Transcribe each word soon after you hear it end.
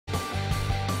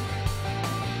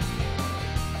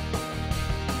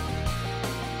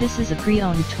This is a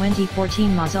pre-owned 2014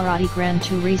 Maserati Gran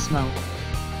Turismo.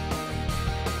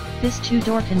 This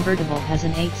two-door convertible has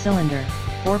an 8-cylinder,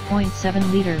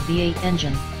 4.7-liter V8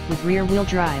 engine, with rear-wheel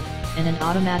drive, and an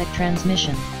automatic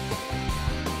transmission.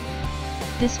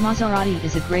 This Maserati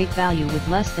is a great value with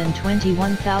less than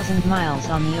 21,000 miles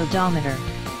on the odometer.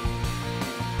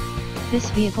 This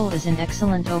vehicle is in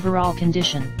excellent overall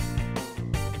condition.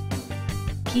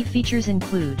 Key features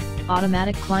include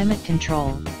automatic climate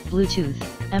control, Bluetooth,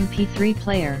 MP3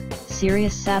 player,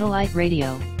 Sirius satellite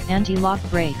radio, anti-lock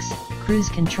brakes, cruise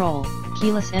control,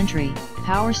 keyless entry,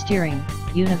 power steering,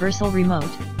 universal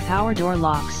remote, power door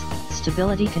locks,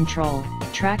 stability control,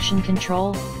 traction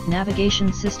control,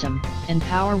 navigation system, and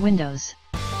power windows.